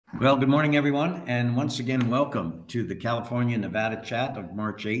Well, good morning, everyone. And once again, welcome to the California Nevada chat of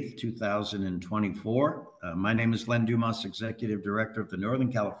March 8th, 2024. My name is Len Dumas, Executive Director of the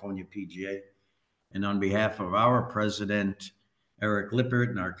Northern California PGA. And on behalf of our president, Eric Lippert,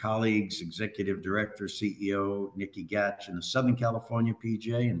 and our colleagues, Executive Director, CEO Nikki Gatch, and the Southern California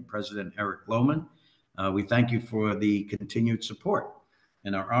PGA, and President Eric Lohman, we thank you for the continued support.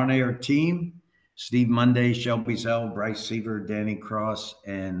 And our on-air team, Steve Monday, Shelby Zell, Bryce Seaver, Danny Cross,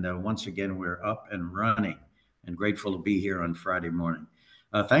 and once again, we're up and running and grateful to be here on Friday morning.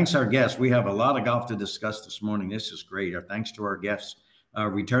 Thanks our guests. We have a lot of golf to discuss this morning. This is great. Thanks to our guests.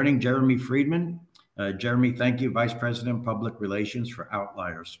 Returning Jeremy Friedman. Jeremy, thank you, Vice President, Public Relations for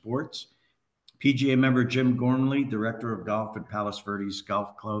Outlier Sports. PGA member Jim Gormley, Director of Golf at Palos Verdes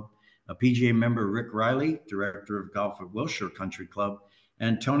Golf Club. PGA member Rick Riley, Director of Golf at Wilshire Country Club,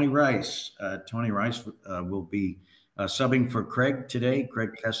 and Tony Rice. Tony Rice will be subbing for Craig today.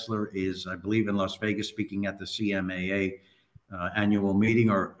 Craig Kessler is, I believe, in Las Vegas speaking at the CMAA annual meeting.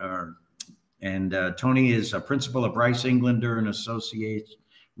 And Tony is a principal of Bryce Englander and Associates,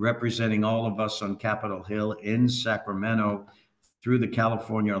 representing all of us on Capitol Hill in Sacramento through the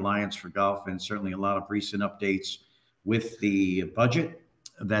California Alliance for Golf, and certainly a lot of recent updates with the budget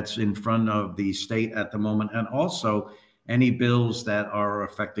that's in front of the state at the moment, and also any bills that are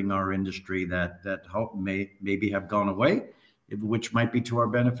affecting our industry that hope maybe have gone away, which might be to our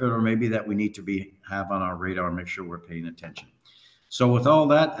benefit, or maybe that we need to have on our radar and make sure we're paying attention. So with all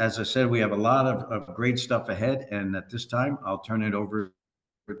that, as I said, we have a lot of great stuff ahead. And at this time, I'll turn it over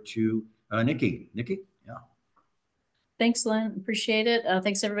to Nikki. Nikki, yeah. Thanks, Len. Appreciate it.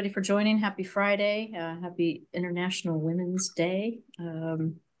 Thanks, everybody, for joining. Happy Friday. Happy International Women's Day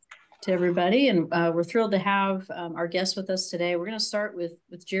to everybody. And we're thrilled to have our guest with us today. We're going to start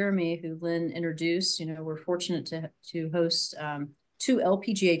with Jeremy, who Len introduced. You know, we're fortunate to host two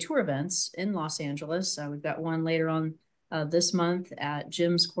LPGA Tour events in Los Angeles. We've got one later on this month at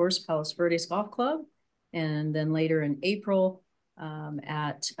Jim's course, Palos Verdes Golf Club, and then later in April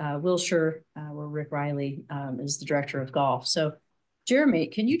at Wilshire, where Rick Riley is the director of golf. So, Jeremy,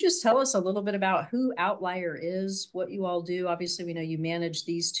 can you just tell us a little bit about who Outlier is, what you all do? Obviously, we know you manage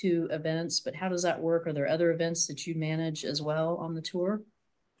these two events, but how does that work? Are there other events that you manage as well on the tour?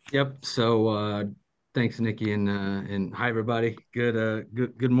 Yep. So thanks, Nikki, and hi everybody.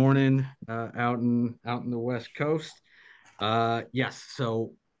 Good morning out in the West Coast. Yes.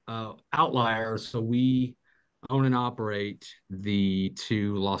 So Outlier. So we own and operate the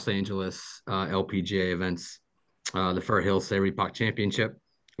two Los Angeles LPGA events, the Fur Hills Savory Park Championship,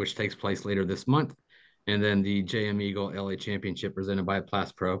 which takes place later this month, and then the JM Eagle LA Championship presented by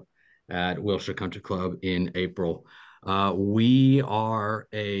Plas Pro at Wilshire Country Club in April. We are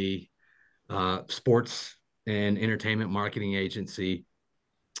a sports and entertainment marketing agency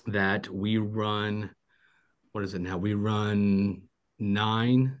that we run. What is it now? We run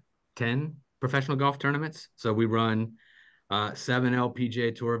 9, 10 professional golf tournaments. So we run 7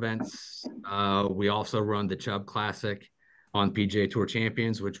 LPGA Tour events. We also run the Chubb Classic on PGA Tour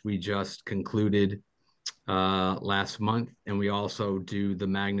Champions, which we just concluded last month. And we also do the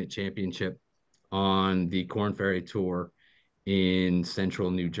Magnet Championship on the Corn Ferry Tour in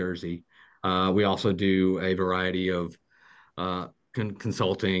central New Jersey. We also do a variety of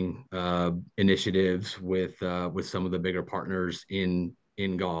consulting initiatives with some of the bigger partners in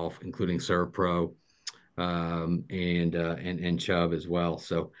golf, including Serve Pro and Chubb as well.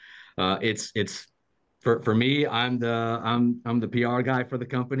 So it's for me, I'm the PR guy for the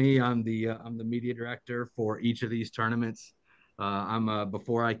company. I'm the media director for each of these tournaments.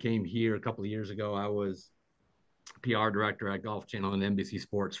 Before I came here a couple of years ago, I was PR director at Golf Channel and NBC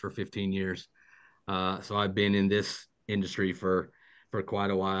Sports for 15 years. So I've been in this industry for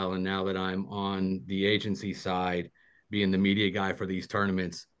quite a while. And now that I'm on the agency side, being the media guy for these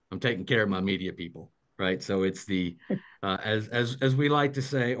tournaments, I'm taking care of my media people, right? So it's the as we like to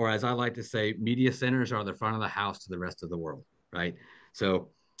say, or as I like to say, media centers are the front of the house to the rest of the world, right? So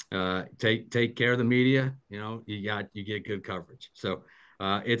take care of the media. You know, you get good coverage. So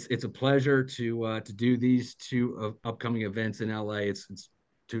it's a pleasure to do these two upcoming events in LA. It's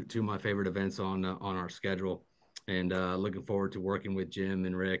two of my favorite events on our schedule, and looking forward to working with Jim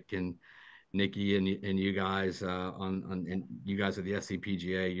and Rick and Nikki and you guys and you guys at the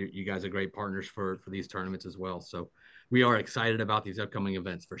SCPGA. You guys are great partners for these tournaments as well. So we are excited about these upcoming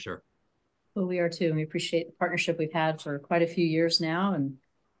events for sure. Well, we are too, and we appreciate the partnership we've had for quite a few years now. And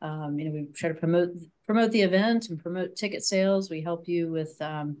you know, we try to promote the event and promote ticket sales. We help you with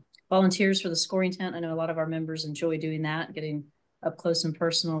volunteers for the scoring tent. I know a lot of our members enjoy doing that, getting up close and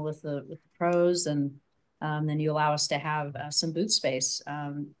personal with the pros, and then you allow us to have some booth space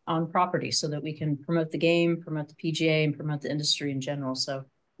on property so that we can promote the game, promote the PGA, and promote the industry in general. So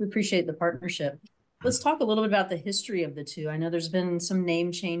we appreciate the partnership. Let's talk a little bit about the history of the two. I know there's been some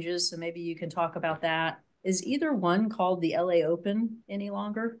name changes, so maybe you can talk about that. Is either one called the LA Open any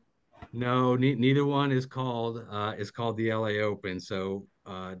longer? No, neither one is called the LA Open. So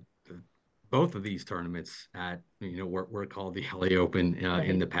both of these tournaments were called the LA Open Right.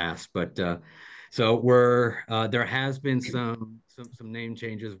 in the past, but so we're there has been some name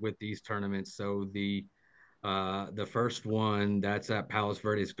changes with these tournaments. So the first one, that's at Palos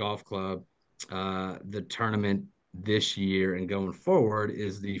Verdes Golf Club. The tournament this year and going forward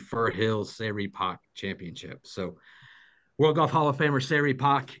is the Fur Hills Seri Pak Championship. So World Golf Hall of Famer Seri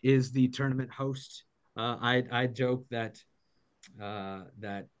Pak is the tournament host. I joke that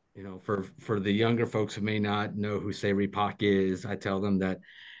for the younger folks who may not know who Seri Pak is, I tell them that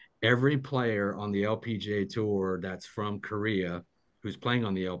every player on the LPGA tour that's from Korea who's playing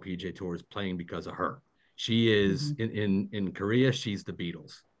on the LPGA tour is playing because of her. She is in Korea, she's the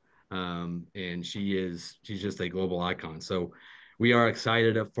Beatles. And she's just a global icon. So we are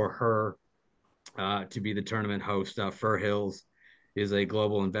excited for her to be the tournament host. Fur Hills is a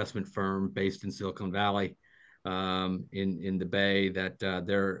global investment firm based in Silicon Valley, in the Bay, that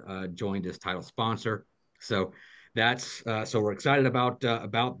they're joined as title sponsor. So that's so we're excited about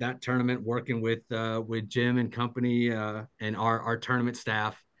that tournament. Working with Jim and company, and our tournament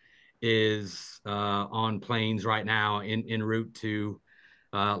staff is on planes right now en route to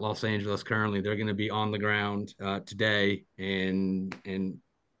Los Angeles. Currently, they're going to be on the ground today and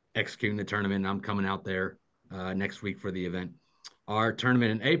executing the tournament. I'm coming out there next week for the event. Our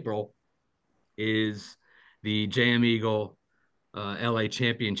tournament in April is the JM Eagle LA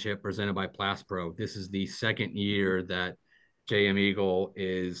Championship presented by Plus Pro. This is the second year that JM Eagle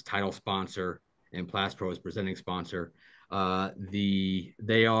is title sponsor and Plus Pro is presenting sponsor.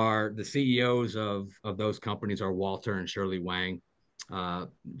 They are the CEOs of those companies are Walter and Shirley Wang.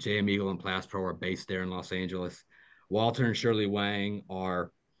 JM Eagle and Plus Pro are based there in Los Angeles. Walter and Shirley Wang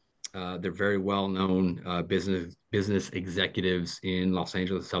are they're very well known business executives in Los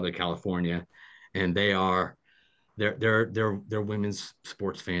Angeles, Southern California, and they're women's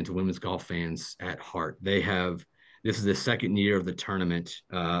sports fans, women's golf fans at heart. This is the second year of the tournament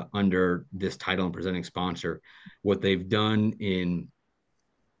under this title and presenting sponsor. What they've done in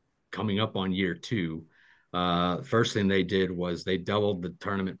coming up on year two, first thing they did was they doubled the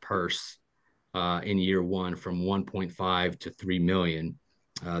tournament purse in year one from 1.5 to 3 million.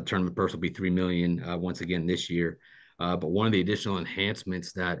 Tournament purse will be 3 million once again this year. But one of the additional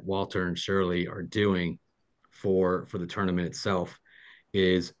enhancements that Walter and Shirley are doing for the tournament itself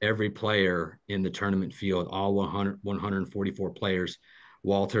is every player in the tournament field, all 144 players,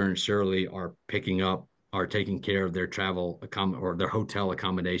 Walter and Shirley are taking care of their or their hotel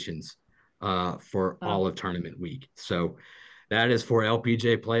accommodations for all of tournament week. So that is for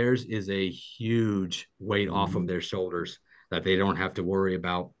LPGA players is a huge weight off of their shoulders, that they don't have to worry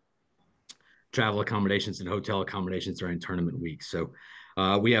about travel accommodations and hotel accommodations during tournament week. So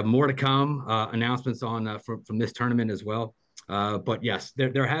we have more to come, announcements on from this tournament as well. But yes,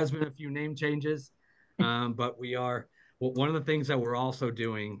 there has been a few name changes, but one of the things that we're also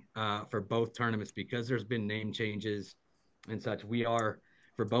doing for both tournaments, because there's been name changes and such,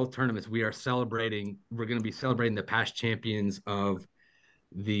 for both tournaments, we're going to be celebrating the past champions of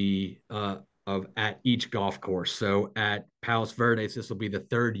at each golf course. So at Palos Verdes, this will be the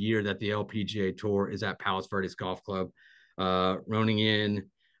third year that the LPGA Tour is at Palos Verdes Golf Club. Roning in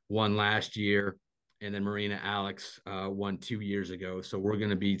won last year, and then Marina Alex won 2 years ago. So we're going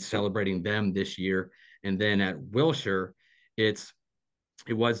to be celebrating them this year. And then at Wilshire, it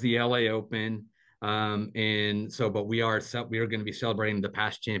was the LA Open. But we are going to be celebrating the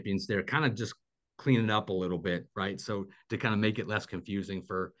past champions there, kind of just clean it up a little bit, right? So to kind of make it less confusing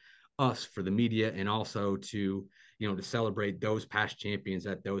for us, for the media, and also to celebrate those past champions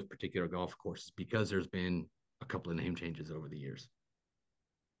at those particular golf courses, because there's been a couple of name changes over the years.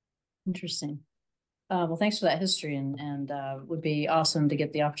 Interesting. Well, thanks for that history, and would be awesome to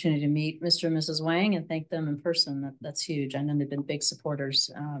get the opportunity to meet Mr. and Mrs. Wang and thank them in person. That's huge. I know they've been big supporters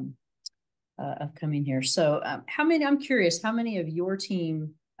of coming here. So I'm curious, how many of your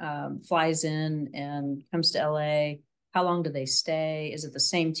team flies in and comes to LA? How long do they stay? Is it the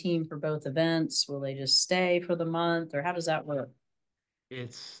same team for both events? Will they just stay for the month, or how does that work?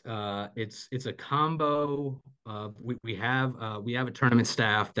 It's a combo. We have a tournament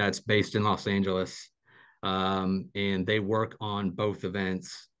staff that's based in Los Angeles, and they work on both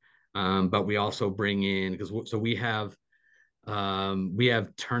events. But we also bring in, we have we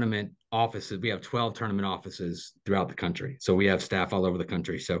have tournament offices. We have 12 tournament offices throughout the country. So we have staff all over the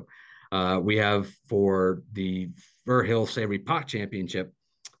country. So we have for the Fur Hill Savory Pot Championship,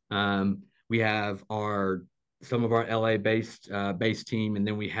 we have some of our LA based team, and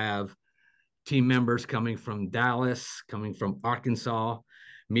then we have team members coming from Dallas, coming from Arkansas.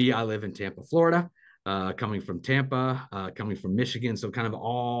 Me, I live in Tampa, Florida. Coming from Tampa, coming from Michigan. So kind of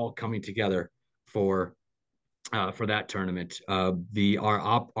all coming together for that tournament.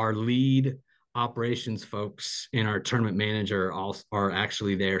 Our lead operations folks and our tournament manager are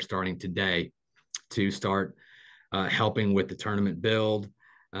actually there starting today to start helping with the tournament build,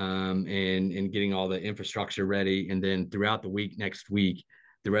 and getting all the infrastructure ready. And then throughout the week, next week,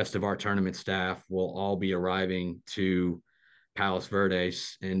 the rest of our tournament staff will all be arriving to Palos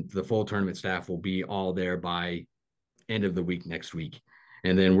Verdes, and the full tournament staff will be all there by end of the week next week.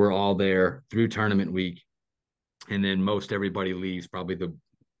 And then we're all there through tournament week. And then most everybody leaves probably the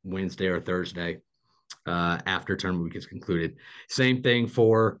Wednesday or Thursday after tournament week is concluded. Same thing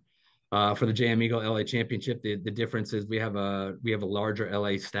for the JM Eagle LA Championship. The difference is we have a larger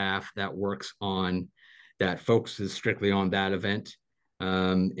LA staff that works on that focuses strictly on that event.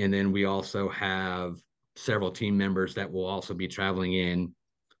 And then we also have several team members that will also be traveling in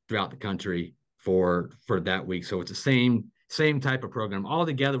throughout the country for that week. So it's the same type of program. All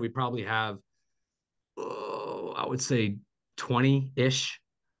together, we probably have, I would say 20-ish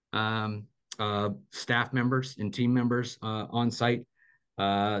staff members and team members on site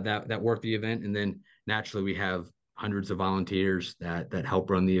that work the event. And then naturally we have hundreds of volunteers that help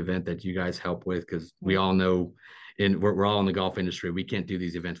run the event that you guys help with, because we all know we're all in the golf industry. We can't do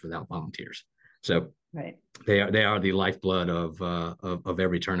these events without volunteers. So Right. they are the lifeblood of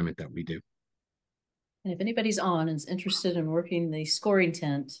every tournament that we do. And if anybody's on and is interested in working the scoring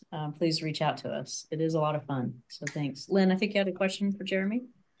tent, please reach out to us. It is a lot of fun. So thanks. Lynn, I think you had a question for Jeremy.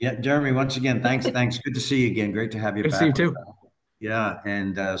 Yeah, Jeremy, once again, thanks. Good to see you again. Great to have you Good to back. see you too. Yeah,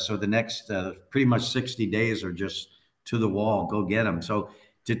 and so the next pretty much 60 days are just to the wall. Go get them. So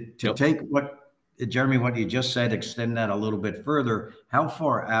to Yep. take Jeremy, what you just said, extend that a little bit further. How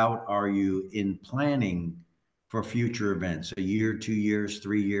far out are you in planning for future events? A year, 2 years,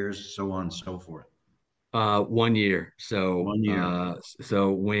 3 years, so on and so forth? 1 year. So 1 year.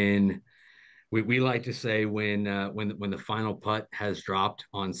 so when we like to say when the final putt has dropped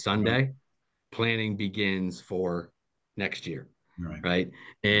on Sunday, planning begins for next year. Right.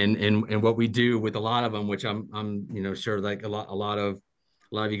 And what we do with a lot of them, which I'm sure like a lot of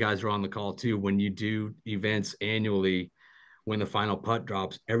you guys are on the call too, when you do events annually, when the final putt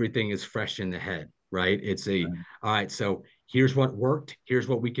drops, everything is fresh in the head, right? It's all right, so here's what worked, here's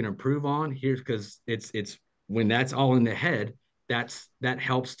what we can improve on, here's, because it's when that's all in the head, that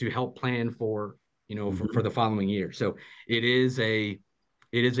helps to help plan for for the following year. So it is a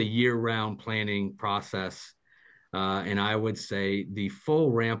year-round planning process. And I would say the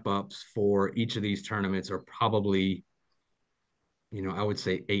full ramp ups for each of these tournaments are probably, I would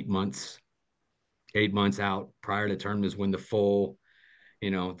say 8 months, 8 months out prior to tournaments, when the full, I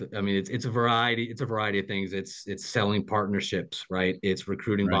mean, it's a variety of things. It's selling partnerships, right? It's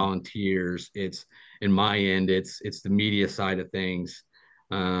recruiting Right. volunteers. It's, in my end, it's the media side of things.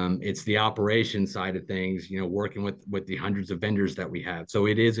 It's the operation side of things, working with the hundreds of vendors that we have. So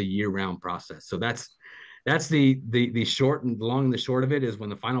it is a year-round process. So that's the short and the long and the short of it is when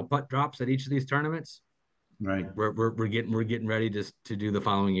the final putt drops at each of these tournaments, Right. we're getting ready to do the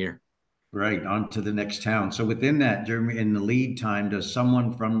following year. Right, on to the next town. So within that, Jeremy, in the lead time, does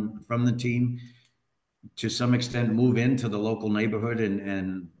someone from the team to some extent move into the local neighborhood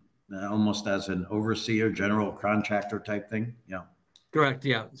and almost as an overseer, general contractor type thing? Yeah. Correct.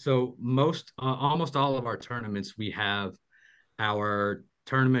 Yeah. So almost all of our tournaments, we have our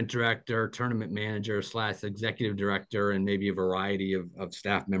tournament director, tournament manager / executive director, and maybe a variety of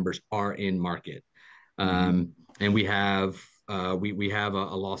staff members are in market. And we have we have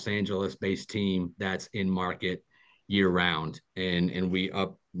a Los Angeles based team that's in market year round, and we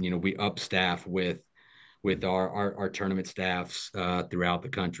up staff with our tournament staffs throughout the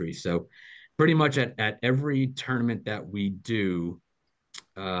country. So pretty much at every tournament that we do,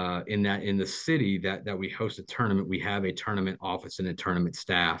 in the city that we host a tournament, we have a tournament office and a tournament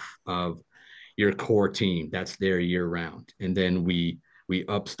staff of your core team that's there year round, and then we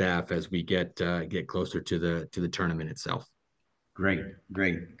up staff as we get closer to the tournament itself. Great,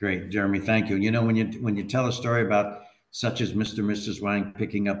 great, great, Jeremy. Thank you. When you tell a story about such as Mr. and Mrs. Wang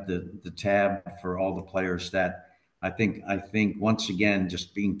picking up the tab for all the players, that I think once again,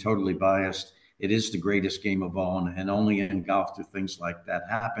 just being totally biased, it is the greatest game of all, and only in golf do things like that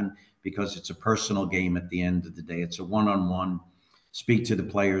happen because it's a personal game at the end of the day. It's a one-on-one, speak to the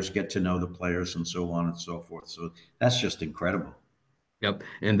players, get to know the players, and so on and so forth. So that's just incredible. Yep,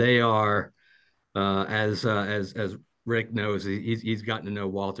 and they are as Rick knows, he's gotten to know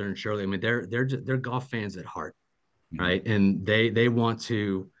Walter and Shirley. I mean, they're golf fans at heart, Yeah. right? And they want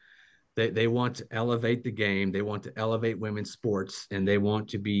to they want to elevate the game. They want to elevate women's sports, and they want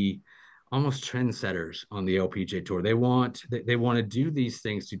to be almost trendsetters on the LPGA tour. They want to do these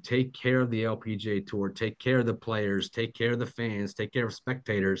things to take care of the LPGA tour, take care of the players, take care of the fans, take care of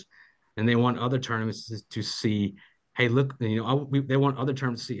spectators, and they want other tournaments to see, hey, look, they want other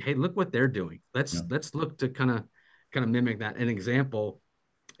tournaments to see, hey, look what they're doing. Yeah. Let's look to kind of mimic that. An example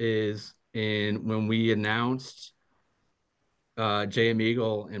is in when we announced JM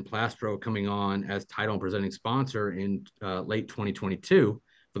Eagle and Plastro coming on as title and presenting sponsor in late 2022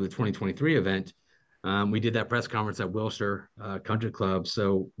 for the 2023 event. We did that press conference at Wilshire Country Club.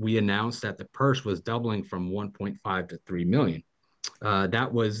 So we announced that the purse was doubling from 1.5 to 3 million.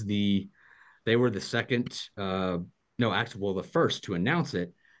 They were the second, no, actually, well, the first to announce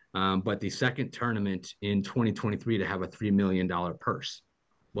it, but the second tournament in 2023 to have a $3 million purse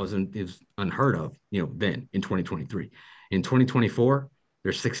it was unheard of, then in 2023. In 2024,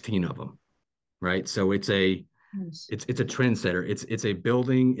 there's 16 of them, right? So it's a trendsetter. It's a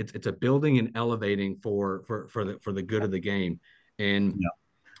building. It's a building and elevating for the good of the game, and Yeah.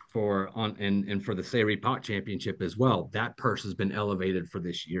 for the Sayre Pot Championship as well. That purse has been elevated for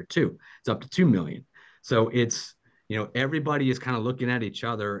this year too. It's up to 2 million. So it's everybody is kind of looking at each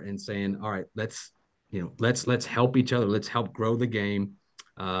other and saying, all right, let's help each other. Let's help grow the game,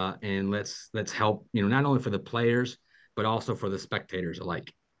 and let's help not only for the players but also for the spectators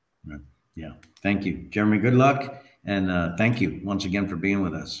alike. Right. Yeah. Thank you, Jeremy. Good luck. And thank you once again for being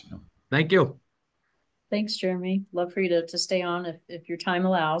with us. Thank you. Thanks, Jeremy. Love for you to stay on if your time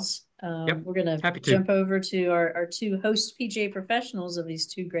allows. Yep. We're going to jump over to our two host PGA professionals of these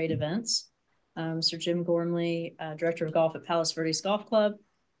two great events. Mr. Jim Gormley, Director of Golf at Palos Verdes Golf Club,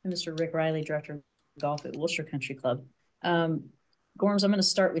 and Mr. Rick Riley, Director of Golf at Wilshire Country Club. Gorms, I'm going to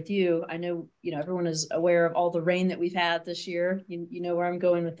start with you. I know, everyone is aware of all the rain that we've had this year. You know where I'm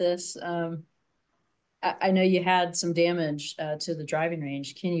going with this. I know you had some damage to the driving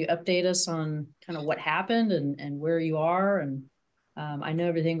range. Can you update us on kind of what happened and where you are? And I know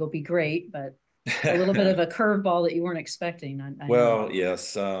everything will be great, but a little bit of a curveball that you weren't expecting. Well,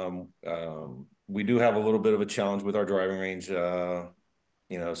 yes. We do have a little bit of a challenge with our driving range.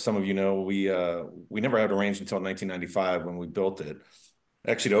 Some of we never had a range until 1995 when we built it.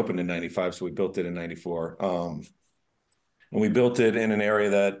 Actually, it opened in 95, so we built it in 94. And we built it in an area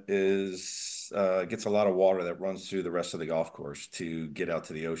that gets a lot of water that runs through the rest of the golf course to get out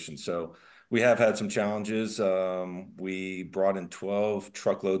to the ocean. So we have had some challenges. We brought in 12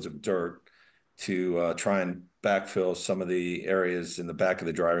 truckloads of dirt to try and backfill some of the areas in the back of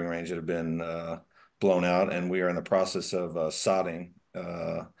the driving range that have been blown out, and we are in the process of sodding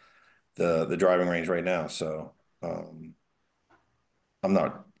the driving range right now. So I'm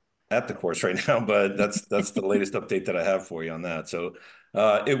not at the course right now, but that's the latest update that I have for you on that. So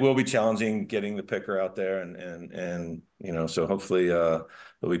it will be challenging getting the picker out there, and so hopefully there'll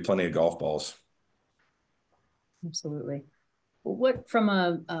be plenty of golf balls. Absolutely. What from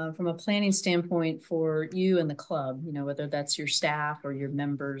a planning standpoint for you and the club, whether that's your staff or your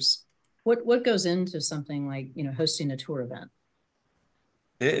members, what goes into something like hosting a tour event?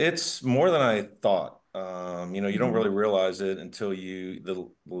 It's more than I thought. You don't really realize it until the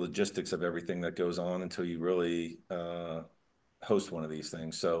logistics of everything that goes on until you really host one of these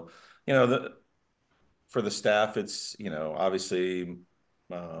things. So, for the staff, it's, obviously,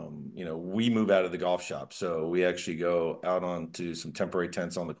 we move out of the golf shop. So we actually go out onto some temporary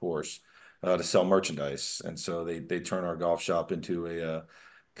tents on the course to sell merchandise. And so they turn our golf shop into a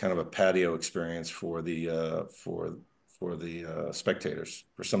kind of a patio experience for the spectators,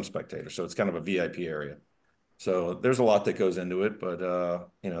 for some spectators. So it's kind of a VIP area. So there's a lot that goes into it, but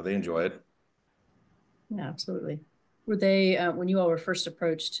they enjoy it. Yeah, absolutely. Were they when you all were first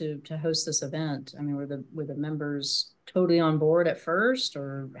approached to host this event? I mean, were the members totally on board at first,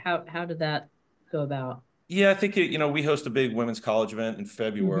 or how did that go about? Yeah, I think we host a big women's college event in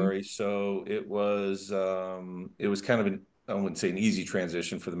February, so it was kind of I wouldn't say an easy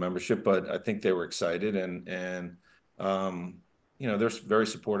transition for the membership, but I think they were excited and they're very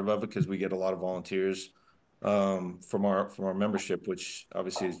supportive of it because we get a lot of volunteers from our membership, which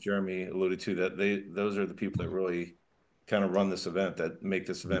obviously, as Jeremy alluded to, that those are the people that really kind of run this event, that make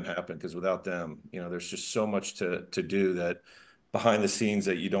this event happen, because without them, there's just so much to do that behind the scenes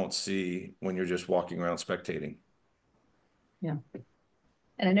that you don't see when you're just walking around spectating. Yeah.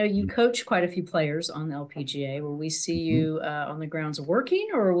 And I know you coach quite a few players on the LPGA. Will we see you on the grounds working,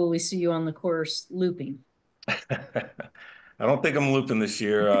 or will we see you on the course looping? I don't think I'm looping this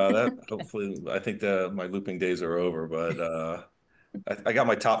year. That hopefully, I think that my looping days are over. But I got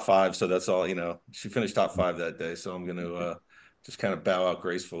my top five, so that's all. She finished top five that day, so I'm going to just kind of bow out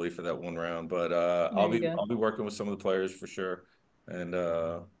gracefully for that one round. But There you go. I'll be working with some of the players for sure, and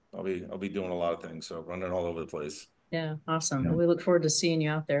I'll be doing a lot of things. So running all over the place. Yeah, awesome. Yeah. Well, we look forward to seeing you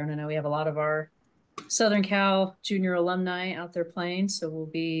out there. And I know we have a lot of our Southern Cal junior alumni out there playing, so we'll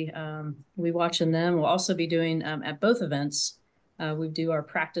be watching them. We'll also be doing at both events. We do our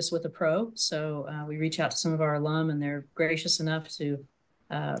practice with a pro, so we reach out to some of our alum, and they're gracious enough to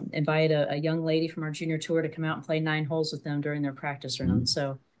invite a young lady from our junior tour to come out and play 9 holes with them during their practice round.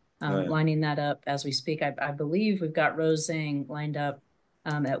 So lining that up as we speak. I believe we've got Rose Zhang lined up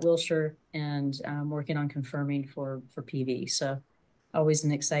at Wilshire, and working on confirming for PV. So always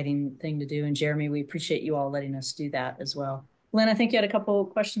an exciting thing to do. And Jeremy, we appreciate you all letting us do that as well. Lynn, I think you had a couple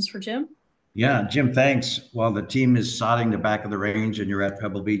questions for Jim. Yeah, Jim, thanks. While the team is sodding the back of the range and you're at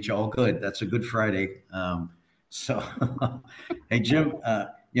Pebble Beach, all good. That's a good Friday. So, hey, Jim,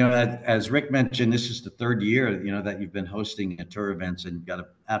 as Rick mentioned, this is the 3rd year, that you've been hosting tour events, and you've got an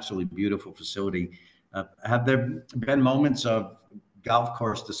absolutely beautiful facility. Have there been moments of golf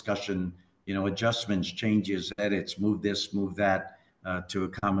course discussion, adjustments, changes, edits, move this, move that, to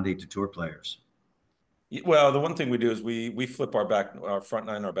accommodate the tour players? Well, the one thing we do is we flip our front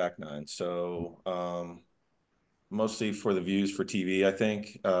 9, our back 9. So mostly for the views for TV, I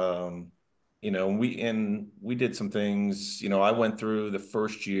think. We did some things. I went through the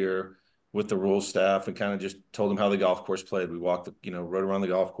first year with the rules staff and kind of just told them how the golf course played. We walked, rode around the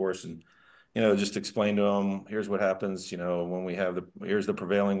golf course and just explained to them, here's what happens, when we have here's the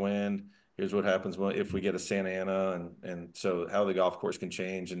prevailing wind, here's what happens if we get a Santa Ana, and so how the golf course can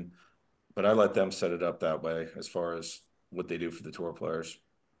change. But I let them set it up that way as far as what they do for the tour players.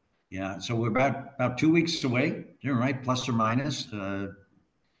 Yeah, so we're about 2 weeks away, you're right, plus or minus, to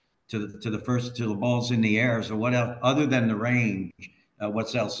the ball's in the air. So what else, other than the range,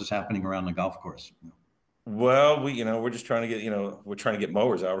 what else is happening around the golf course? Well, we're just trying to we're trying to get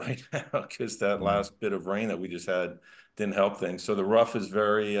mowers out right now because that last bit of rain that we just had didn't help things. So the rough is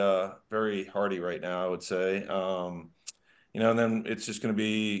very, very hardy right now, I would say. And then it's just going to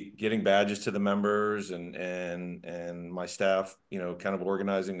be getting badges to the members and my staff, kind of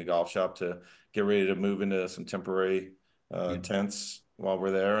organizing the golf shop to get ready to move into some temporary tents while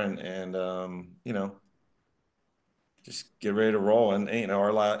we're there, and just get ready to roll. And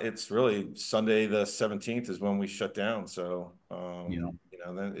it's really Sunday the 17th is when we shut down. So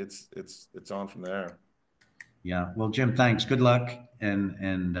then it's on from there. Yeah. Well, Jim, thanks. Good luck,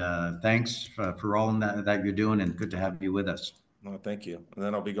 and thanks for all that you're doing, and good to have you with us. No, thank you. And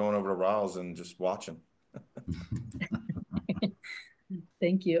then I'll be going over to Riles and just watching.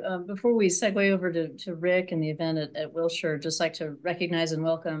 Thank you. Before we segue over to Rick and the event at Wilshire, just like to recognize and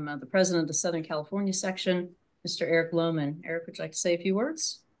welcome the president of the Southern California section, Mr. Eric Lohman. Eric, would you like to say a few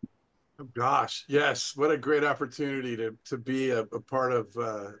words? Oh, gosh, yes. What a great opportunity to be a part of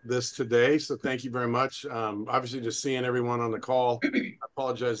this today. So thank you very much. Obviously, just seeing everyone on the call. I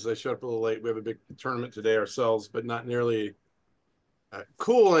apologize I showed up a little late. We have a big tournament today ourselves, but not nearly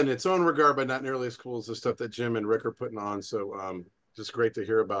cool in its own regard, but not nearly as cool as the stuff that Jim and Rick are putting on. So just great to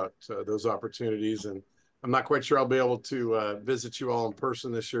hear about those opportunities. And I'm not quite sure I'll be able to visit you all in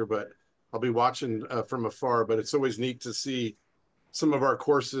person this year, but I'll be watching from afar. But it's always neat to see some of our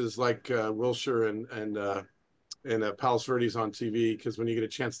courses like Wilshire and Palos Verdes on TV, because when you get a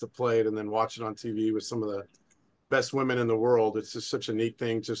chance to play it and then watch it on TV with some of the best women in the world, it's just such a neat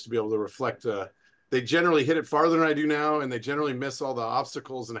thing just to be able to reflect. They generally hit it farther than I do now, and they generally miss all the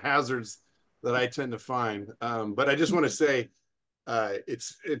obstacles and hazards that I tend to find. But I just want to say,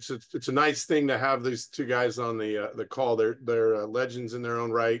 it's a nice thing to have these two guys on the call. They're legends in their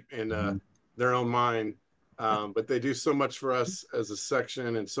own right and their own mind. But they do so much for us as a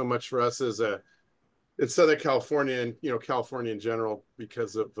section, and so much for us in Southern California, and California in general,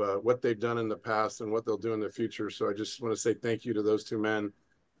 because of what they've done in the past and what they'll do in the future. So I just want to say thank you to those two men,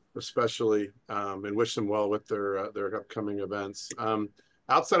 especially, and wish them well with their upcoming events.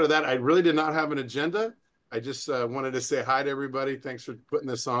 Outside of that, I really did not have an agenda. I just wanted to say hi to everybody. Thanks for putting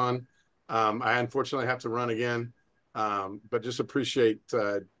this on. I unfortunately have to run again. But just appreciate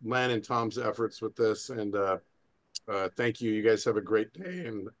Len and Tom's efforts with this, and thank you. You guys have a great day.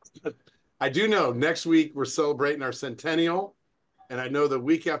 And I do know next week we're celebrating our centennial, and I know the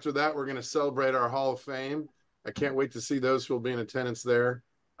week after that we're going to celebrate our Hall of Fame. I can't wait to see those who will be in attendance there.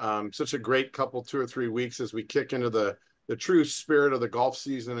 Such a great couple, 2 or 3 weeks as we kick into the true spirit of the golf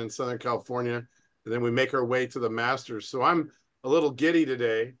season in Southern California. And then we make our way to the Masters. So I'm a little giddy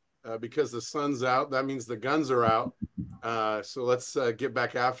today because the sun's out. That means the guns are out. So let's get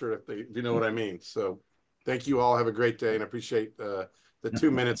back after it if you know what I mean. So thank you all. Have a great day and appreciate the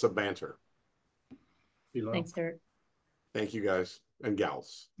 2 minutes of banter. Thanks, Eric. Thank you guys and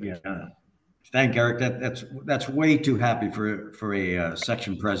gals. Yeah. Thank Eric. That's way too happy for a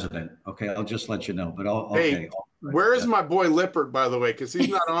section president. Okay, I'll just let you know. But okay. Hey, where is my boy Lippert, by the way? Because he's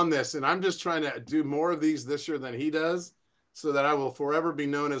not on this, and I'm just trying to do more of these this year than he does, so that I will forever be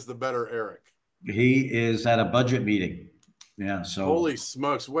known as the better Eric. He is at a budget meeting. Yeah. So holy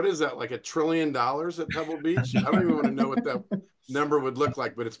smokes, what is that? Like $1 trillion at Pebble Beach? I don't even want to know what that number would look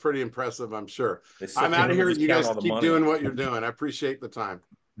like, but it's pretty impressive, I'm sure. I'm out of here. You guys keep doing what you're doing. I appreciate the time.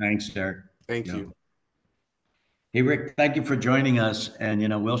 Thanks, Eric. Thank you. Hey, Rick, thank you for joining us. And,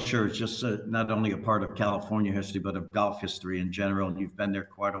 Wilshire is just not only a part of California history, but of golf history in general. And you've been there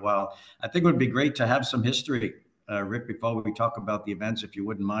quite a while. I think it would be great to have some history, Rick, before we talk about the events, if you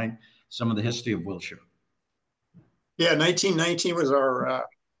wouldn't mind, some of the history of Wilshire. Yeah, 1919 was our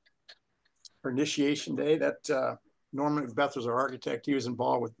initiation day. That Norman Macbeth was our architect. He was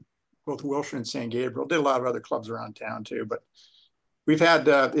involved with both Wilshire and San Gabriel. Did a lot of other clubs around town too, but we've had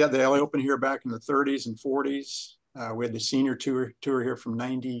the LA Open here back in the 30s and 40s. We had the senior tour here from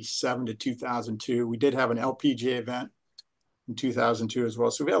 97 to 2002. We did have an LPGA event in 2002 as well.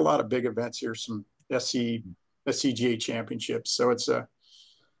 So we had a lot of big events here, some SCGA championships. So the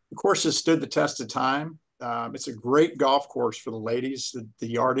course has stood the test of time. It's a great golf course for the ladies. The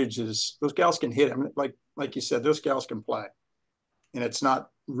yardage is, those gals can hit. I mean, like you said, those gals can play. And it's not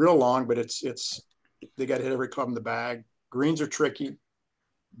real long, but they got to hit every club in the bag. Greens are tricky.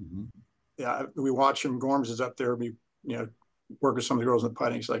 Mm-hmm. Yeah, we watch them. Gorms is up there. We, work with some of the girls in the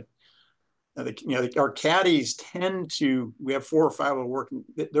putting. It's like, our caddies tend to. We have 4 or 5 of them working.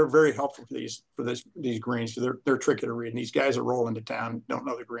 They're very helpful for these greens. They're tricky to read. And these guys that roll into town don't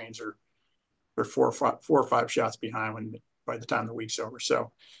know the greens, or they're 4 or 5 shots behind by the time the week's over.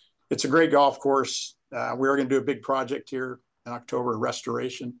 So it's a great golf course. We're going to do a big project here in October,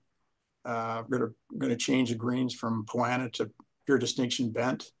 restoration. We're going to change the greens from Poana to pure distinction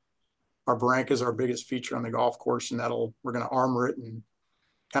bent. Our Barranca is our biggest feature on the golf course, and we're going to armor it and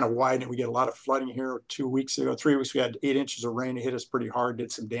kind of widen it. We get a lot of flooding here. 3 weeks, we had 8 inches of rain. It hit us pretty hard,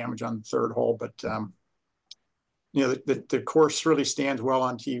 did some damage on the 3rd hole, but the course really stands well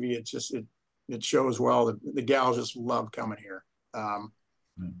on TV. It shows well. The gals just love coming here.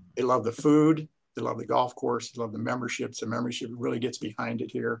 They love the food. They love the golf course. They love the memberships. The membership really gets behind it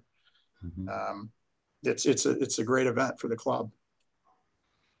here. Mm-hmm. It's a great event for the club.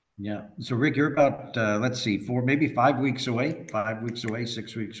 Yeah. So Rick, you're about, let's see, 5 weeks away, 5 weeks away,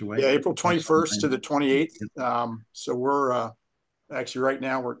 6 weeks away. Yeah. April 21st to the 28th. So we're actually right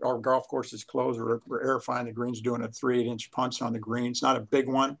now our golf course is closed. We're airifying the greens, doing a 3/8-inch punch on the greens. Not a big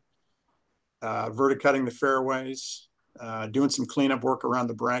one. Verticutting the fairways, doing some cleanup work around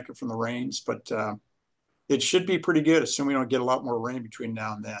the Barranca from the rains, but it should be pretty good, assuming we don't get a lot more rain between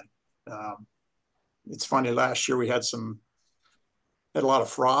now and then. It's funny, last year we had a lot of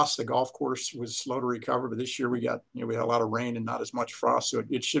frost. The golf course was slow to recover, but this year we had a lot of rain and not as much frost. So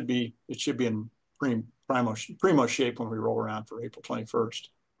it should be in primo shape when we roll around for April 21st.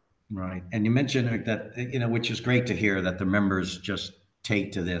 Right. And you mentioned that, which is great to hear, that the members just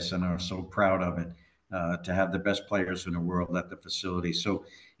take to this and are so proud of it, to have the best players in the world at the facility. So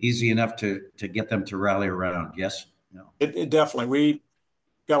easy enough to get them to rally around. Yes. No. It definitely, we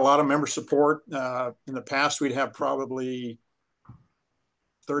got a lot of member support. In the past, we'd have probably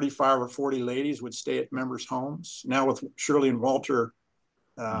 35 or 40 ladies would stay at members' homes. Now with Shirley and Walter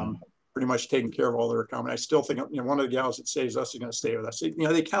pretty much taking care of all their accommodations, I still think one of the gals that saves us is going to stay with us.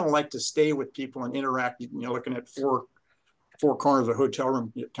 They kind of like to stay with people and interact. Looking at four corners of a hotel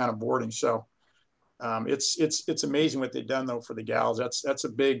room, kind of boarding. So it's amazing what they've done though for the gals. That's a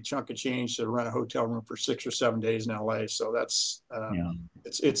big chunk of change to rent a hotel room for 6 or 7 days in LA. So that's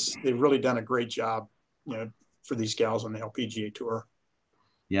they've really done a great job, for these gals on the LPGA tour.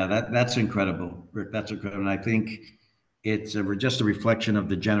 Yeah, that's incredible, Rick. That's incredible. And I think it's just a reflection of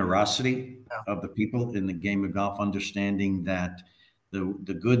the generosity of the people in the game of golf, understanding that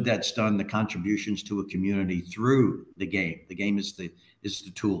the good that's done, the contributions to a community through the game. The game is the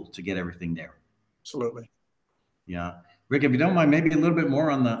tool to get everything there. Absolutely. Yeah, Rick, if you don't mind, maybe a little bit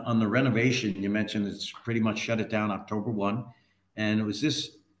more on the renovation. You mentioned it's pretty much shut it down October 1, and was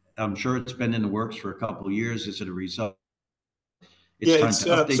this? I'm sure it's been in the works for a couple of years. Is it a result? It's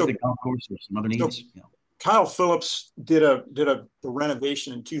time to update the golf course or some other needs. Kyle Phillips did the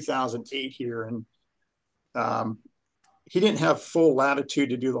renovation in 2008 here, and he didn't have full latitude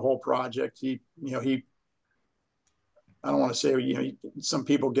to do the whole project. I don't want to say, some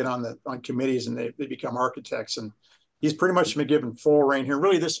people get on committees and they become architects, and he's pretty much been given full reign here.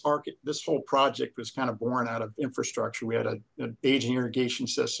 Really, this whole project was kind of born out of infrastructure. We had an aging irrigation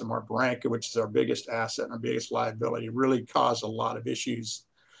system. Our Barranca, which is our biggest asset and our biggest liability, really caused a lot of issues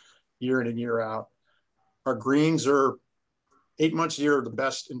year in and year out. Our greens are 8 months a year the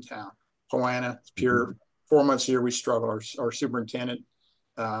best in town. Poana, pure. 4 months a year we struggle. Our superintendent,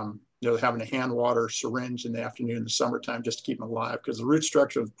 having to hand water syringe in the afternoon in the summertime just to keep them alive, because the root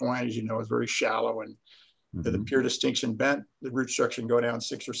structure of the Poana, as you know, is very shallow, and the pure distinction bent, the root structure can go down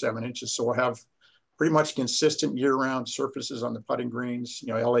 6 or 7 inches. So we'll have pretty much consistent year-round surfaces on the putting greens.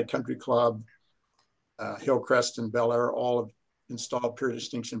 LA Country Club, Hillcrest, and Bel Air all have installed pure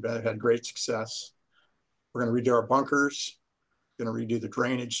distinction bent. They've had great success. We're going to redo our bunkers, going to redo the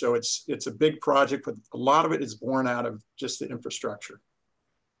drainage. So it's a big project, but a lot of it is born out of just the infrastructure.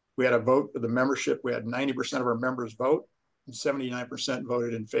 We had a vote for the membership. We had 90% of our members vote, and 79%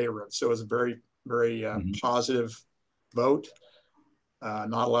 voted in favor of it. So it was a very, very positive vote.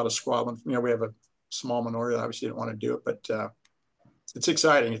 Not a lot of squabbling. We have a small minority that obviously didn't want to do it, but it's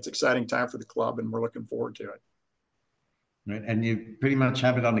exciting. It's an exciting time for the club, and we're looking forward to it. Right. And you pretty much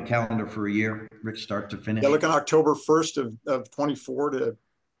have it on the calendar for a year, Rich, start to finish? Yeah, looking October 1st of 24 to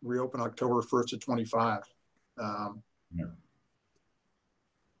reopen October 1st of 25.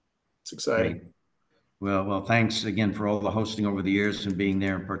 It's exciting. Great. Well, thanks again for all the hosting over the years and being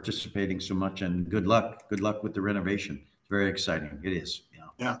there and participating so much, and good luck. Good luck with the renovation. It's very exciting. It is.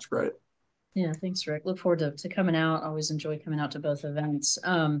 Yeah, it's great. Yeah, thanks, Rick. Look forward to coming out. Always enjoy coming out to both events.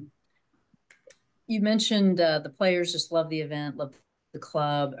 You mentioned the players just love the event, love the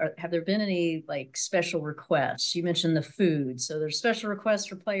club. Have there been any special requests? You mentioned the food. So there's special requests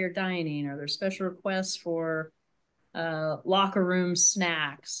for player dining. Are there special requests for locker room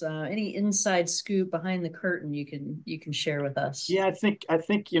snacks? Any inside scoop behind the curtain you can share with us? Yeah, I think I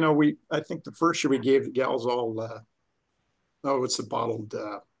think the first year we gave the gals all it's the bottled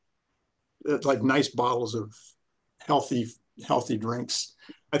nice bottles of healthy drinks.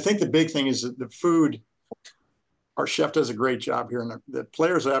 I think the big thing is that the food, our chef does a great job here, and the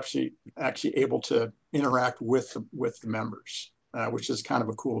players are actually able to interact with the members, which is kind of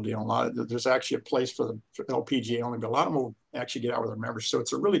a cool deal. There's actually a place for LPGA only, but a lot of them will actually get out with their members. So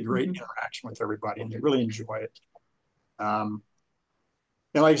it's a really great interaction with everybody, and they really enjoy it. And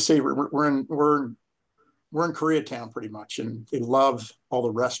like I say, we're in Koreatown pretty much, and they love all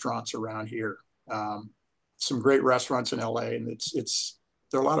the restaurants around here. Some great restaurants in LA, and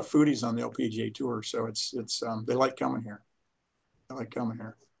there are a lot of foodies on the LPGA tour, so they like coming here.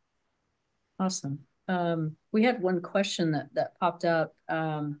 Awesome. We had one question that popped up.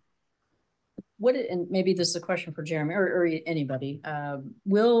 And maybe this is a question for Jeremy or anybody.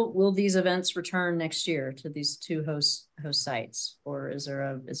 Will these events return next year to these two host sites, or is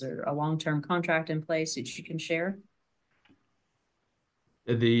there a long-term contract in place that you can share?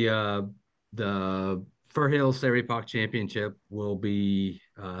 The Fur Hill Seri Park Championship will be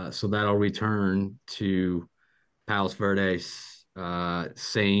so that'll return to Palos Verdes,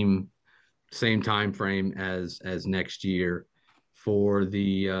 same time frame as next year. For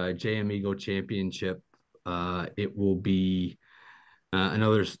the JM Eagle Championship, it will be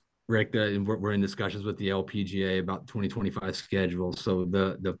another. Rick, we're in discussions with the LPGA about 2025 schedule. So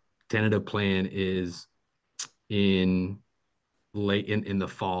the tentative plan is in late in the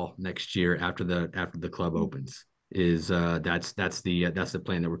fall next year after the club opens. That's the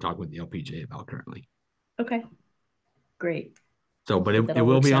plan that we're talking with the LPGA about currently. Okay, great. So, but it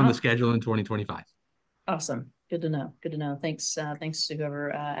will be on the schedule in 2025. Awesome. Good to know. Thanks to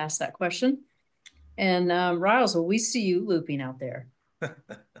whoever asked that question. And Riles, will we see you looping out there?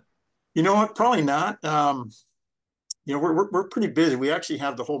 You know what? Probably not. We're pretty busy. We actually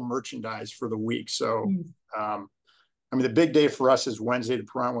have the whole merchandise for the week. So, the big day for us is Wednesday. The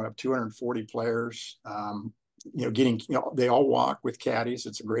Toronto will have 240 players. They all walk with caddies.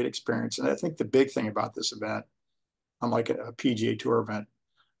 It's a great experience. And I think the big thing about this event, unlike a PGA Tour event,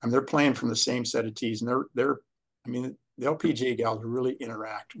 they're playing from the same set of tees, and the LPGA gals really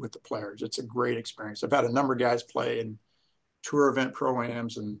interact with the players. It's a great experience. I've had a number of guys play in tour event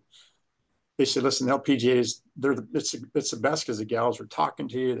pro-ams, and they said, listen, the LPGA's it's the best because the gals are talking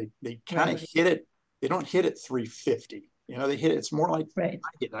to you. They kind of hit it. They don't hit it 350. They hit it. It's more like I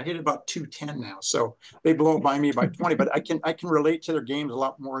hit it about 210 now. So they blow it by me by 20. But I can relate to their games a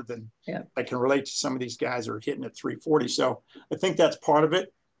lot more than I can relate to some of these guys who are hitting at 340. So I think that's part of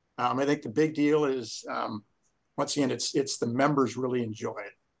it. I think the big deal is, once again, it's the members really enjoy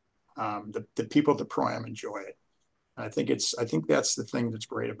it. The people at the Pro-Am enjoy it. I think that's the thing that's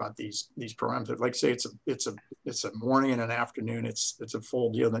great about these Pro-Ams. Like I say, it's a morning and an afternoon. It's a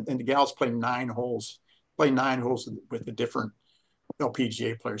full deal. And the gals play 9 holes with the different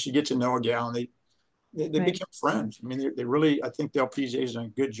LPGA players. You get to know a gal, and they Right. become friends. I mean, they really, I think the LPGA is doing a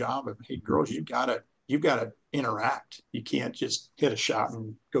good job of, hey, girls, you've got to interact. You can't just hit a shot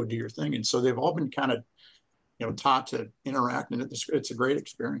and go do your thing. And so they've all been kind of, taught to interact, and it's a great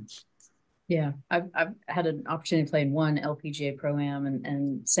experience. Yeah, I've had an opportunity to play in one LPGA Pro-Am,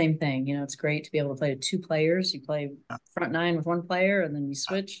 and same thing. It's great to be able to play with 2 players. You play front 9 with 1 player, and then you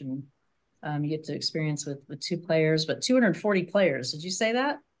switch, and you get to experience with 2 players. But 240 players, did you say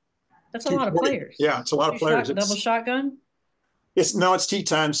that? That's a lot of players. Yeah, it's a lot of players. Double shotgun? It's tee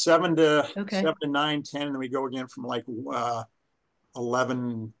time, 7 to 9, 10, and then we go again from like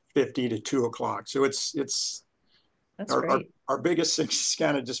 11:50 to 2 o'clock. So it's That's great. Our biggest thing is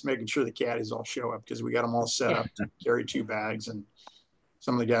kind of just making sure the caddies all show up, because we got them all set up to carry 2 bags, and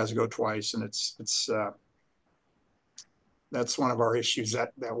some of the guys go twice, and that's one of our issues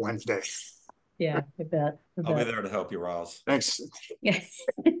that Wednesday. Yeah, I bet. I'll be there to help you, Ross. Thanks. Yeah.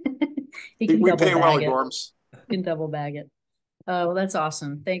 We pay well, Gorms. You can double bag it. Well, that's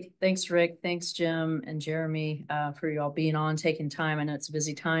awesome. Thanks, Rick. Thanks, Jim and Jeremy, for you all being on, taking time. I know it's a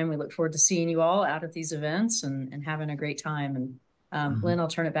busy time. We look forward to seeing you all out at these events and having a great time. And Lynn, I'll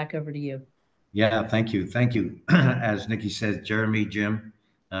turn it back over to you. Yeah, thank you. Thank you. As Nikki says, Jeremy, Jim,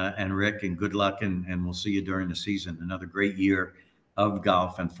 and Rick, and good luck. And we'll see you during the season. Another great year of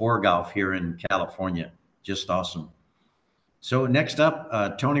golf and for golf here in California. Just awesome. So next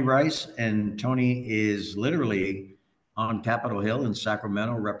up, Tony Rice. And Tony is literally on Capitol Hill in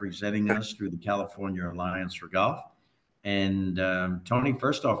Sacramento, representing us through the California Alliance for Golf. And Tony,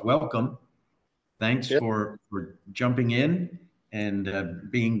 first off, welcome. Thanks for jumping in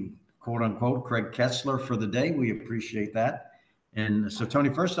and being, quote unquote, Craig Kessler for the day. We appreciate that. And so,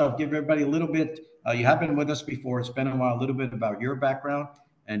 Tony, first off, give everybody a little bit, you have been with us before. It's been a while, a little bit about your background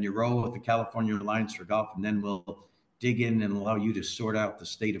and your role with the California Alliance for Golf. And then we'll dig in and allow you to sort out the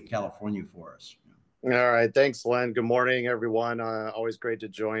state of California for us. All right. Thanks, Len. Good morning, everyone. Always great to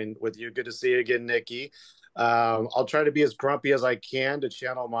join with you. Good to see you again, Nikki. I'll try to be as grumpy as I can to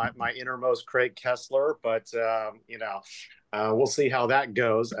channel my innermost Craig Kessler, but we'll see how that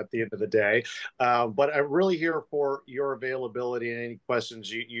goes at the end of the day. But I'm really here for your availability and any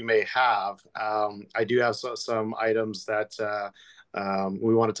questions you may have. I do have some items that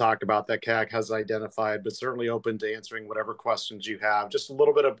we want to talk about that CAG has identified, but certainly open to answering whatever questions you have. Just a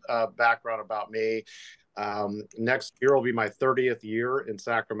little bit of background about me. Next year will be my 30th year in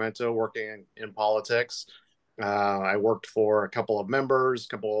Sacramento working in politics. I worked for a couple of members,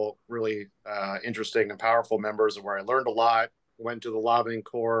 couple really interesting and powerful members where I learned a lot. Went to the lobbying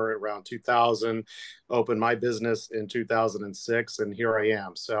corps around 2000, opened my business in 2006, and here I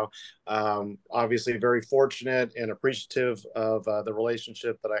am. So obviously very fortunate and appreciative of the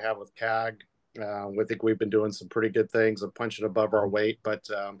relationship that I have with CAG. We think we've been doing some pretty good things and punching above our weight, but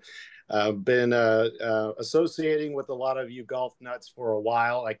been associating with a lot of you golf nuts for a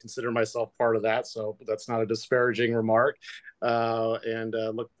while. I consider myself part of that, so that's not a disparaging remark, and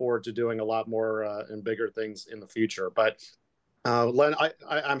look forward to doing a lot more and bigger things in the future. But Len,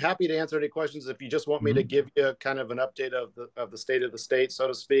 I'm happy to answer any questions. If you just want me to give you kind of an update of the state of the state, so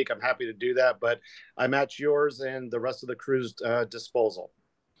to speak, I'm happy to do that. But I'm at yours and the rest of the crew's disposal.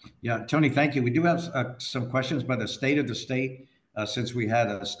 Yeah, Tony, thank you. We do have some questions by the state of the state. Since we had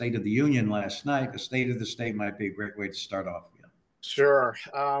a State of the Union last night, the state of the state might be a great way to start off. Yeah. Sure.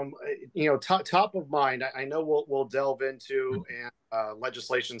 Top of mind, I know we'll delve into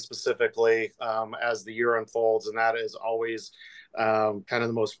legislation specifically as the year unfolds, and that is always kind of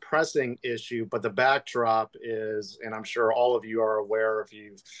the most pressing issue. But the backdrop is, and I'm sure all of you are aware if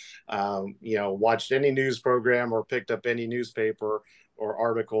you've watched any news program or picked up any newspaper or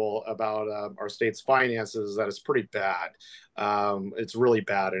article about our state's finances, that it's pretty bad. It's really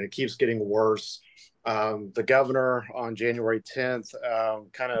bad, and it keeps getting worse. The governor on January 10th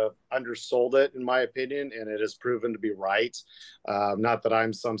kind of undersold it, in my opinion, and it has proven to be right. Not that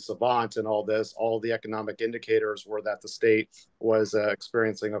I'm some savant in all this. All the economic indicators were that the state was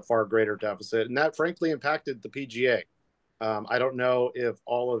experiencing a far greater deficit, and that frankly impacted the PGA. I don't know if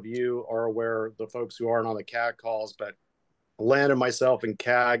all of you are aware, the folks who aren't on the CAG calls, but Len and myself and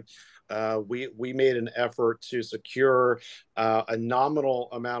CAG, we made an effort to secure a nominal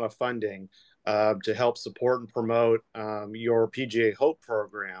amount of funding to help support and promote your PGA Hope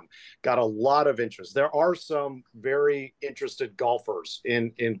program. Got a lot of interest. There are some very interested golfers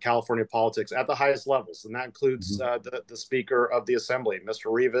in California politics at the highest levels, and that includes the Speaker of the Assembly, Mr.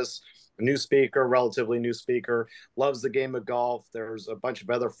 Rivas, a new speaker, relatively new speaker, loves the game of golf. There's a bunch of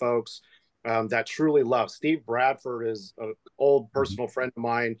other folks that truly love. Steve Bradford is an old personal friend of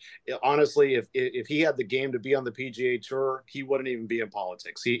mine. Honestly, if he had the game to be on the PGA Tour, he wouldn't even be in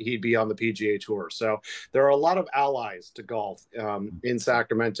politics. He'd be on the PGA Tour. So there are a lot of allies to golf in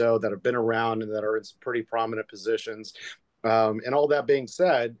Sacramento that have been around and that are in some pretty prominent positions. And all that being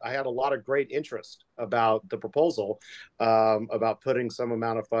said, I had a lot of great interest about the proposal, about putting some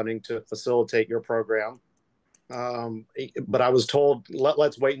amount of funding to facilitate your program. But I was told,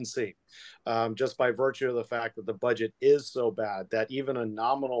 let's wait and see. Just by virtue of the fact that the budget is so bad that even a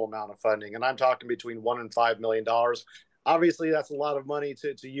nominal amount of funding, and I'm talking between $1 and $5 million, obviously that's a lot of money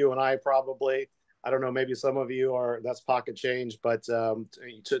to you and I probably. I don't know, maybe some of you that's pocket change, but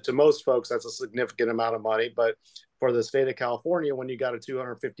to most folks, that's a significant amount of money. But for the state of California, when you got a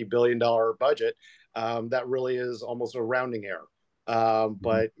 $250 billion budget, that really is almost a rounding error.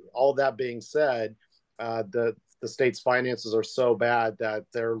 But all that being said, the state's finances are so bad that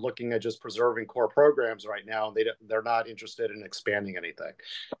they're looking at just preserving core programs right now. They're not interested in expanding anything.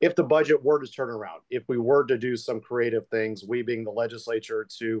 If the budget were to turn around, if we were to do some creative things, we being the legislature,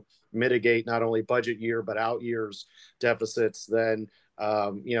 to mitigate not only budget year but out years deficits, then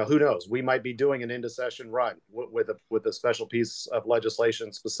who knows? We might be doing an end of session run with a special piece of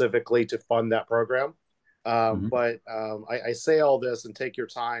legislation specifically to fund that program. But I say all this and take your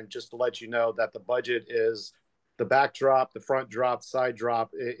time just to let you know that the budget is the backdrop, the front drop, side drop.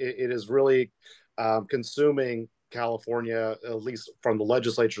 It is really consuming California, at least from the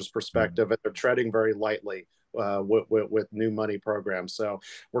legislature's perspective, and they're treading very lightly with new money programs. So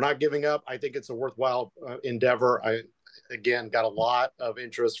we're not giving up. I think it's a worthwhile endeavor. I, again, got a lot of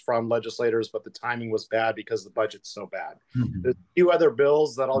interest from legislators, but the timing was bad because the budget's so bad. There's a few other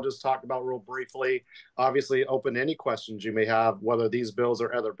bills that I'll just talk about real briefly. Obviously, open any questions you may have, whether these bills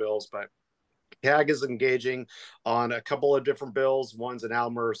or other bills, but CAG is engaging on a couple of different bills. One's an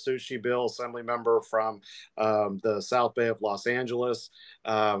Al Sushi bill, assembly member from the South Bay of Los Angeles.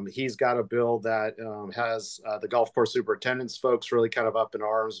 He's got a bill that has the golf course superintendents folks really kind of up in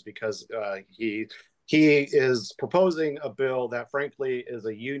arms because he is proposing a bill that frankly is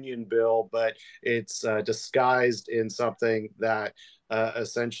a union bill, but it's disguised in something that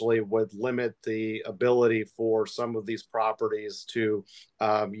essentially would limit the ability for some of these properties to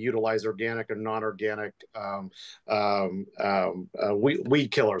utilize organic and non-organic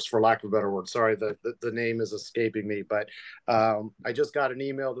weed killers, for lack of a better word. Sorry, the name is escaping me, but I just got an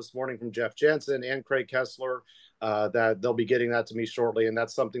email this morning from Jeff Jensen and Craig Kessler that they'll be getting that to me shortly, and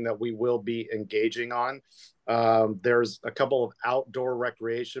that's something that we will be engaging on. There's a couple of outdoor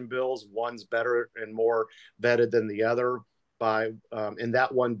recreation bills. One's better and more vetted than the other, and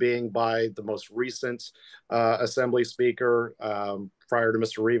that one being by the most recent Assembly Speaker prior to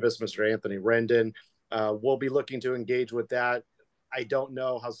Mr. Rivas, Mr. Anthony Rendon. We'll be looking to engage with that. I don't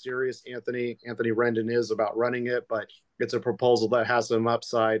know how serious Anthony Rendon is about running it, but it's a proposal that has some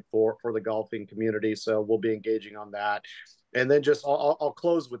upside for the golfing community. So we'll be engaging on that. And then just I'll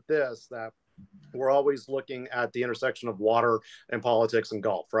close with this, that we're always looking at the intersection of water and politics and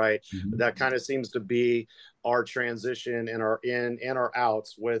golf, right? That kind of seems to be our transition and our in and our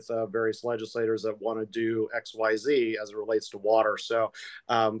outs with various legislators that want to do XYZ as it relates to water. So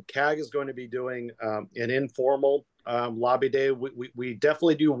CAG is going to be doing an informal lobby day. We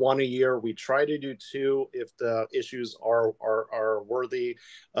definitely do one a year. We try to do two if the issues are worthy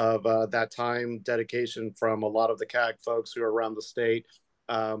of that time dedication from a lot of the CAG folks who are around the state.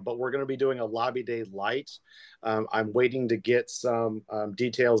 But we're going to be doing a lobby day light. I'm waiting to get some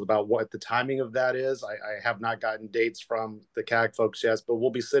details about what the timing of that is. I have not gotten dates from the CAG folks yet, but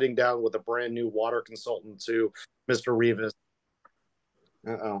we'll be sitting down with a brand new water consultant to Mr. Rivas.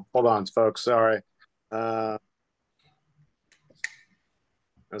 Hold on, folks. Sorry. I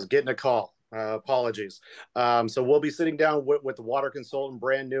was getting a call. Apologies. So we'll be sitting down with the water consultant,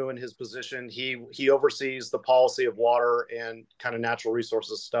 brand new in his position. He oversees the policy of water and kind of natural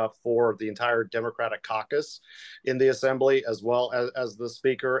resources stuff for the entire Democratic caucus in the Assembly, as well as the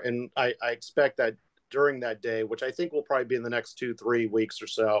Speaker. And I expect that during that day, which I think will probably be in the next 2-3 weeks or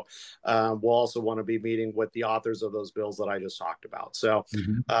so, we'll also want to be meeting with the authors of those bills that I just talked about. So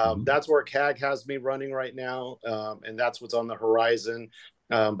that's where CAG has me running right now, and that's what's on the horizon.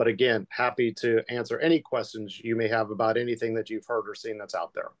 But again, happy to answer any questions you may have about anything that you've heard or seen that's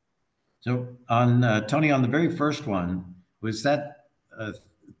out there. So on Tony, on the very first one, was that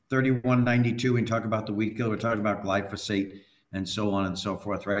 3192, we talk about the weed killer, we're talking about glyphosate and so on and so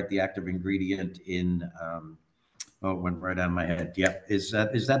forth, right? The active ingredient in, oh, it went right out of my head. Yep. Is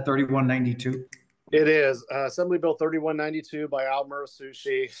that 3192? It is Assembly Bill 3192 by Al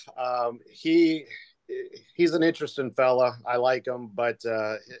Murasushi. He's an interesting fella. I like him, but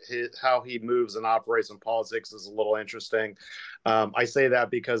how he moves and operates in politics is a little interesting. I say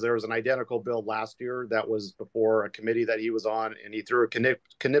that because there was an identical bill last year that was before a committee that he was on, and he threw a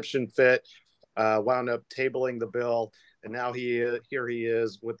conniption fit, wound up tabling the bill, and now here he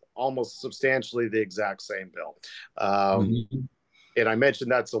is with almost substantially the exact same bill. And I mentioned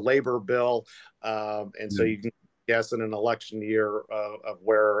that's a labor bill, and so you can guess in an election year of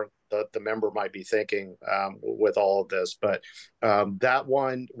where the member might be thinking with all of this. But that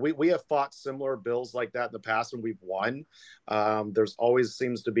one, we have fought similar bills like that in the past, and we've won. There's always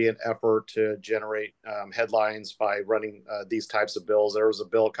seems to be an effort to generate headlines by running these types of bills. There was a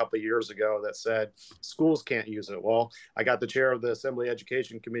bill a couple of years ago that said schools can't use it. Well, I got the chair of the Assembly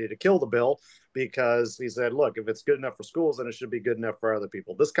Education Committee to kill the bill because he said, look, if it's good enough for schools, then it should be good enough for other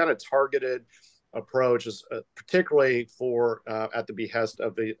people. This kind of targeted approach is particularly for at the behest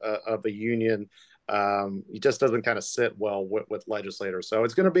of a union. It just doesn't kind of sit well with legislators. So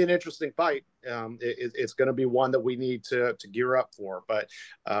it's going to be an interesting fight. It's going to be one that we need to gear up for. But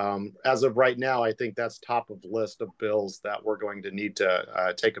as of right now, I think that's top of the list of bills that we're going to need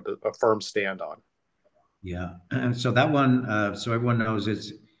to take a firm stand on. Yeah, and so that one, so everyone knows,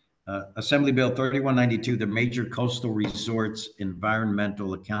 it's Assembly Bill 3192, the Major Coastal Resorts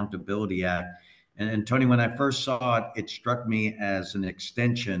Environmental Accountability Act. And Tony, when I first saw it, it struck me as an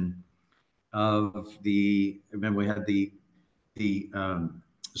extension of remember we had the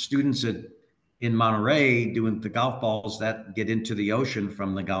students in Monterey doing the golf balls that get into the ocean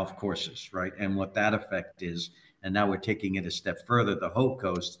from the golf courses, right? And what that effect is. And now we're taking it a step further, the whole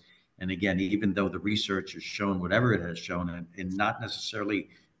coast. And again, even though the research has shown whatever it has shown, and not necessarily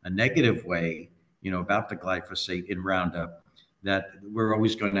a negative way, about the glyphosate in Roundup, that we're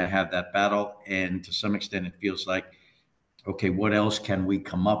always going to have that battle. And to some extent, it feels like, okay, what else can we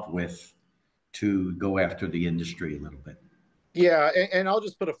come up with to go after the industry a little bit? Yeah, and I'll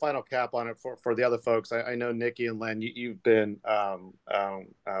just put a final cap on it for the other folks. I know Nikki and Len, you've been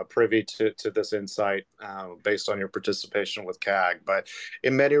privy to this insight based on your participation with CAG. But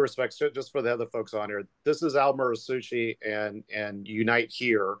in many respects, just for the other folks on here, this is Al Murasushi and Unite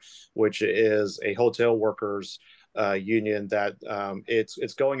Here, which is a hotel workers union that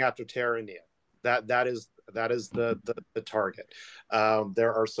it's going after Terranea. That is the target.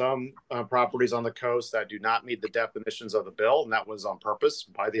 There are some properties on the coast that do not meet the definitions of the bill, and that was on purpose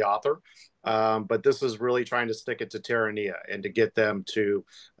by the author. But this is really trying to stick it to Terranea and to get them to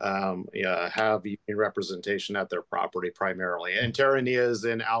have union representation at their property primarily. And Terranea is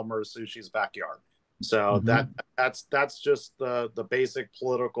in Al Murasushi's backyard. So that's just the basic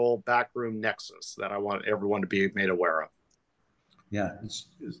political backroom nexus that I want everyone to be made aware of. Yeah.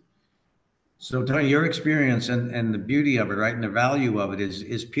 So Tony, your experience and the beauty of it, right, and the value of it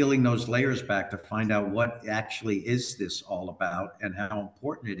is peeling those layers back to find out what actually is this all about and how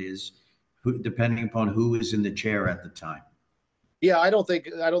important it is, depending upon who is in the chair at the time. Yeah, I don't think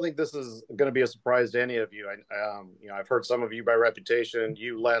this is going to be a surprise to any of you. I've heard some of you by reputation.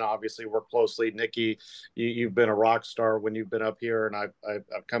 You, Len, obviously work closely. Nikki, you've been a rock star when you've been up here, and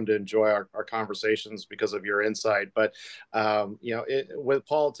I've come to enjoy our conversations because of your insight. But with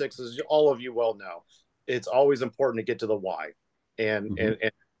politics, as all of you well know, it's always important to get to the why, and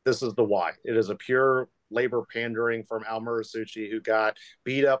this is the why. It is a pure labor pandering from Al Murasushi, who got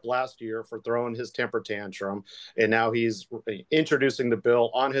beat up last year for throwing his temper tantrum. And now he's introducing the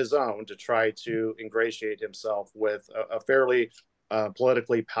bill on his own to try to ingratiate himself with a fairly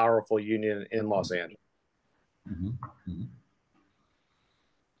politically powerful union in Los Angeles.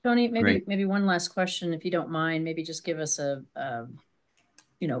 Tony, maybe one last question, if you don't mind. Maybe just give us a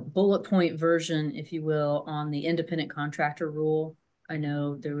bullet point version, if you will, on the independent contractor rule. I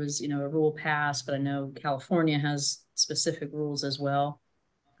know there was, a rule passed, but I know California has specific rules as well.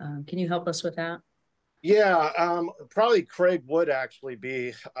 Can you help us with that? Yeah, probably Craig would actually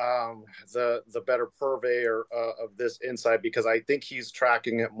be the better purveyor of this insight, because I think he's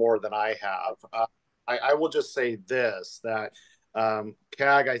tracking it more than I have. I will just say this, that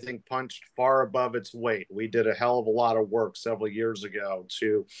CAG, I think, punched far above its weight. We did a hell of a lot of work several years ago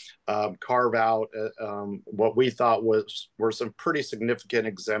to carve out what we thought were some pretty significant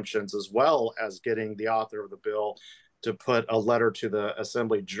exemptions, as well as getting the author of the bill to put a letter to the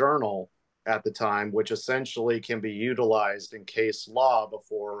Assembly Journal at the time, which essentially can be utilized in case law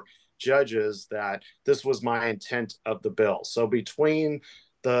before judges, that this was my intent of the bill. So between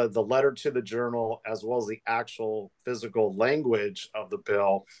the letter to the journal as well as the actual physical language of the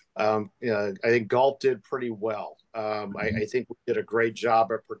bill, I think golf did pretty well. I think we did a great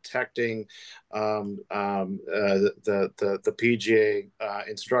job at protecting the PGA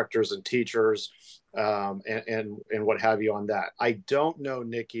instructors and teachers and what have you on that. I don't know,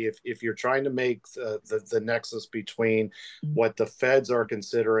 Nikki, if you're trying to make the nexus between what the feds are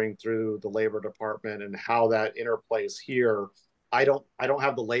considering through the Labor Department and how that interplays here. I don't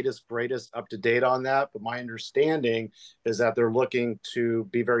have the latest, greatest up to date on that, but my understanding is that they're looking to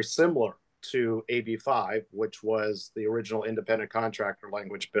be very similar to AB5, which was the original independent contractor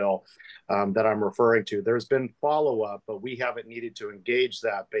language bill that I'm referring to. There's been follow-up, but we haven't needed to engage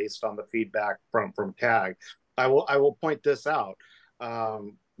that based on the feedback from CAG. I will point this out.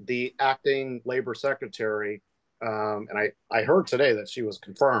 The acting labor secretary, and I heard today that she was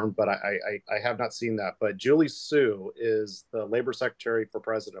confirmed, but I have not seen that. But Julie Sue is the labor secretary for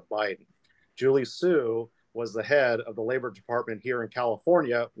President Biden. Julie Sue was the head of the Labor Department here in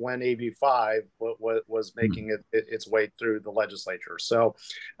California when AB5 was making its way through the legislature. So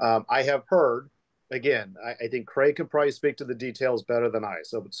I have heard, again, I think Craig can probably speak to the details better than I,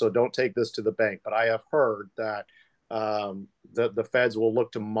 so don't take this to the bank, but I have heard that the feds will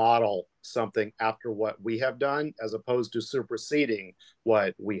look to model something after what we have done as opposed to superseding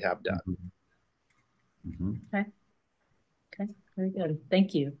what we have done. Okay. Very good.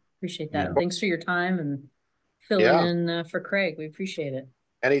 Thank you. Appreciate that. Yeah. Thanks for your time and filling in for Craig. We appreciate it.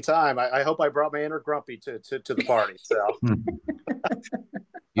 Anytime. I hope I brought my inner grumpy to the party. So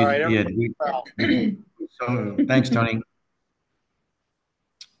all right, so thanks, Tony.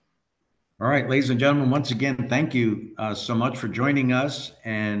 All right, ladies and gentlemen, once again, thank you so much for joining us,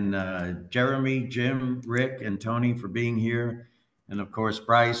 and Jeremy, Jim, Rick, and Tony for being here, and of course,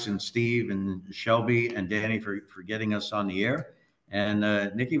 Bryce and Steve and Shelby and Danny for getting us on the air. And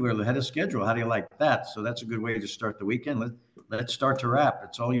Nikki, we're ahead of schedule. How do you like that? So that's a good way to start the weekend. Let's start to wrap.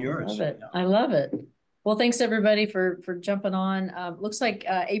 It's all yours. Love it. I love it. Well, thanks everybody for jumping on. Looks like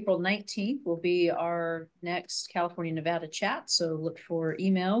April 19th will be our next California Nevada chat. So look for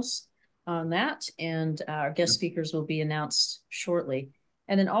emails on that, and our guest speakers will be announced shortly.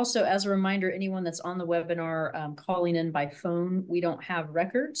 And then also, as a reminder, anyone that's on the webinar calling in by phone, we don't have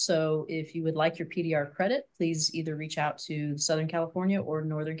records. So if you would like your PDR credit, please either reach out to Southern California or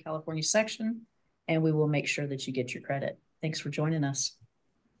Northern California section, and we will make sure that you get your credit. Thanks for joining us.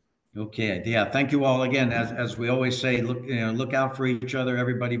 Okay, yeah, thank you all again. As we always say, look out for each other.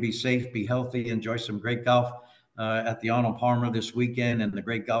 Everybody be safe, be healthy, enjoy some great golf at the Arnold Palmer this weekend, and the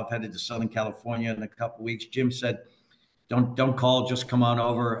great golf headed to Southern California in a couple weeks. Jim said, don't call, just come on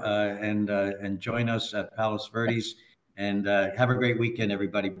over and join us at Palos Verdes, and have a great weekend,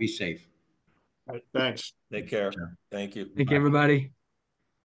 everybody. Be safe. All right, thanks. Take care. Thank you. Thank you, everybody.